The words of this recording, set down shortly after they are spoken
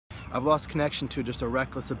I've lost connection to just a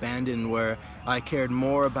reckless abandon where I cared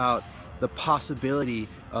more about the possibility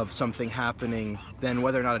of something happening than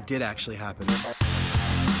whether or not it did actually happen.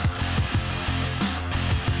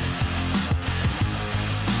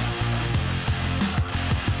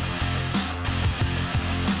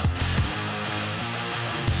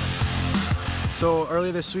 So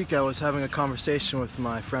earlier this week I was having a conversation with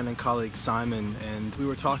my friend and colleague Simon, and we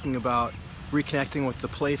were talking about reconnecting with the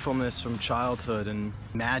playfulness from childhood and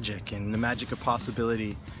the magic of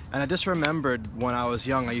possibility. And I just remembered when I was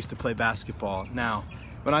young I used to play basketball. Now,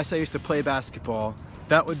 when I say I used to play basketball,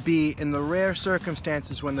 that would be in the rare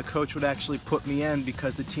circumstances when the coach would actually put me in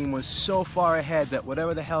because the team was so far ahead that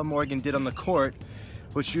whatever the hell Morgan did on the court,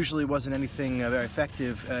 which usually wasn't anything very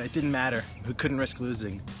effective, it didn't matter. We couldn't risk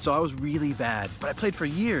losing. So I was really bad. But I played for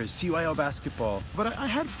years, CYO basketball. But I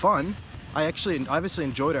had fun. I obviously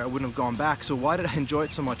enjoyed it. I wouldn't have gone back. So why did I enjoy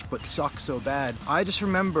it so much but suck so bad? I just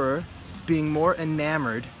remember being more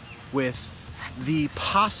enamored with the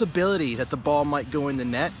possibility that the ball might go in the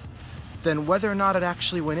net than whether or not it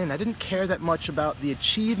actually went in. I didn't care that much about the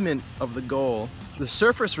achievement of the goal. The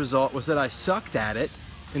surface result was that I sucked at it.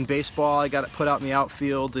 In baseball, I got it put out in the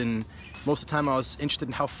outfield, and most of the time I was interested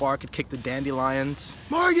in how far I could kick the dandelions.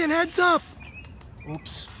 Morgan, heads up!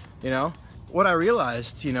 Oops. You know? What I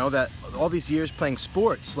realized, you know, that all these years playing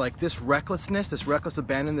sports, like this recklessness, this reckless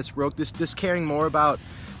abandon, this caring more about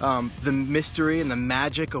the mystery and the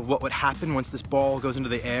magic of what would happen once this ball goes into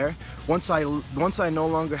the air. Once I no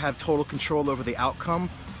longer have total control over the outcome,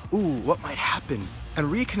 ooh, what might happen?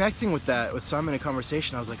 And reconnecting with that, with Simon in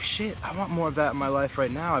conversation, I was like, shit, I want more of that in my life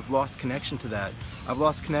right now. I've lost connection to that. I've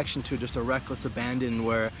lost connection to just a reckless abandon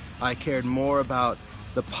where I cared more about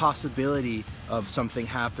the possibility of something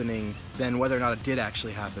happening than whether or not it did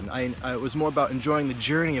actually happen. It was more about enjoying the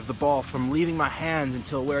journey of the ball from leaving my hands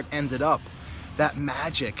until where it ended up. That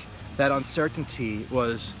magic, that uncertainty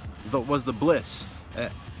was the bliss.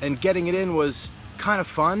 And getting it in was kind of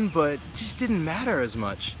fun, but just didn't matter as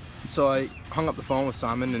much. So I hung up the phone with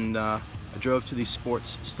Simon and I drove to the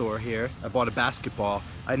sports store here. I bought a basketball.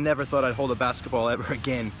 I never thought I'd hold a basketball ever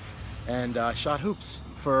again. And I shot hoops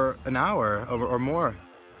for an hour or more.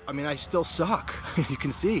 I mean, I still suck. You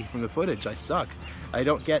can see from the footage, I suck. I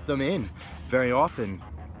don't get them in very often.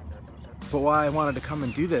 But why I wanted to come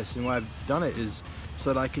and do this and why I've done it is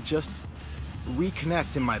so that I could just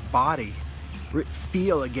reconnect in my body,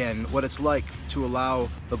 feel again what it's like to allow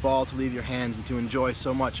the ball to leave your hands and to enjoy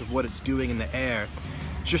so much of what it's doing in the air.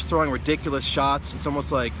 Just throwing ridiculous shots. It's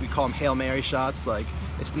almost like we call them Hail Mary shots. Like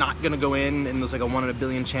it's not gonna go in and there's like a 1 in a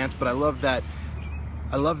billion chance, but I love that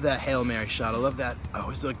Hail Mary shot. I love that. I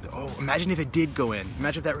always like, oh, imagine if it did go in.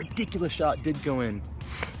 Imagine if that ridiculous shot did go in.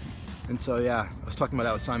 And so yeah, I was talking about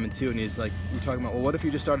that with Simon too, and he's like, we're talking about, well, what if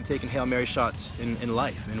you just started taking Hail Mary shots in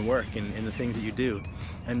life, in work, in the things that you do?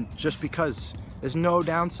 And just because, there's no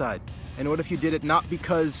downside. And what if you did it not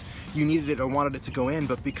because you needed it or wanted it to go in,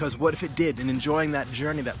 but because what if it did, and enjoying that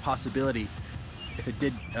journey, that possibility, if it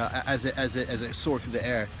did, as it soared through the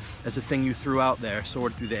air, as a thing you threw out there,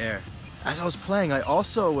 soared through the air. As I was playing, I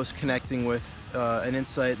also was connecting with an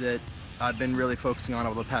insight that I've been really focusing on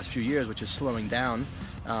over the past few years, which is slowing down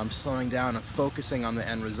and focusing on the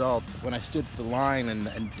end result. When I stood at the line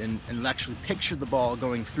and actually pictured the ball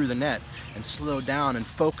going through the net and slowed down and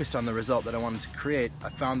focused on the result that I wanted to create, I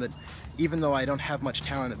found that even though I don't have much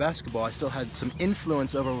talent at basketball, I still had some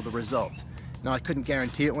influence over the result. Now I couldn't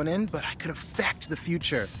guarantee it went in, but I could affect the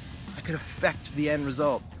future. I could affect the end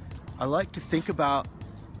result. I like to think about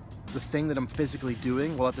the thing that I'm physically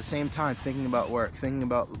doing while at the same time thinking about work, thinking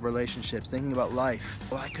about relationships, thinking about life.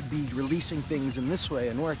 Well, I could be releasing things in this way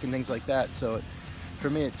and work and things like that. So for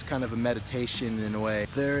me, it's kind of a meditation in a way.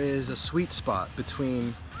 There is a sweet spot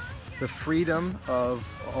between the freedom of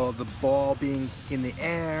the ball being in the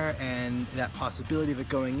air and that possibility of it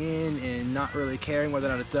going in and not really caring whether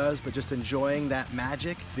or not it does, but just enjoying that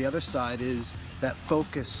magic. The other side is that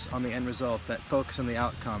focus on the end result, that focus on the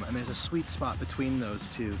outcome, and there's a sweet spot between those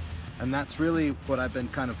two. And that's really what I've been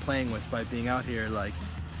kind of playing with by being out here, like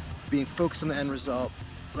being focused on the end result,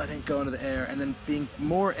 letting it go into the air, and then being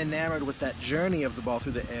more enamored with that journey of the ball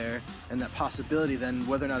through the air and that possibility than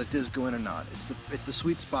whether or not it does go in or not. It's the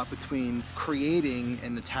sweet spot between creating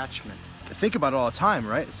and attachment. I think about it all the time,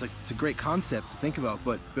 right? It's a great concept to think about,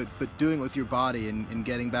 but doing it with your body and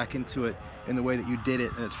getting back into it in the way that you did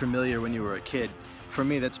it and it's familiar when you were a kid. For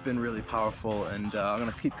me, that's been really powerful, and I'm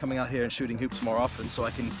gonna keep coming out here and shooting hoops more often so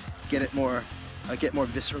I can get more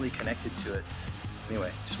viscerally connected to it. Anyway,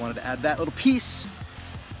 just wanted to add that little piece.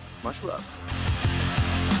 Much love.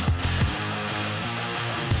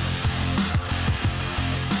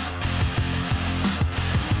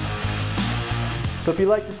 So if you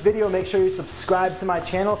like this video, make sure you subscribe to my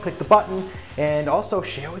channel, click the button, and also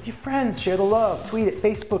share with your friends, share the love, tweet it,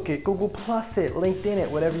 Facebook it, Google Plus it, LinkedIn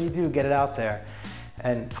it, whatever you do, get it out there.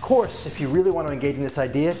 And of course, if you really want to engage in this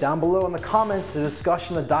idea, down below in the comments, the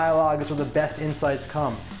discussion, the dialogue is where the best insights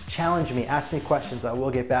come. Challenge me, ask me questions, I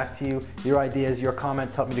will get back to you. Your ideas, your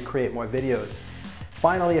comments help me to create more videos.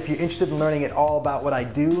 Finally, if you're interested in learning at all about what I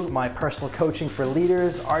do, my personal coaching for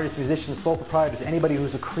leaders, artists, musicians, sole proprietors, anybody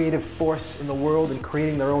who's a creative force in the world and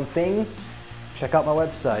creating their own things, check out my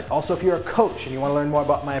website. Also, if you're a coach and you want to learn more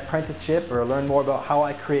about my apprenticeship or learn more about how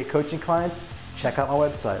I create coaching clients, check out my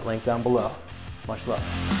website, link down below. Much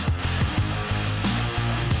love.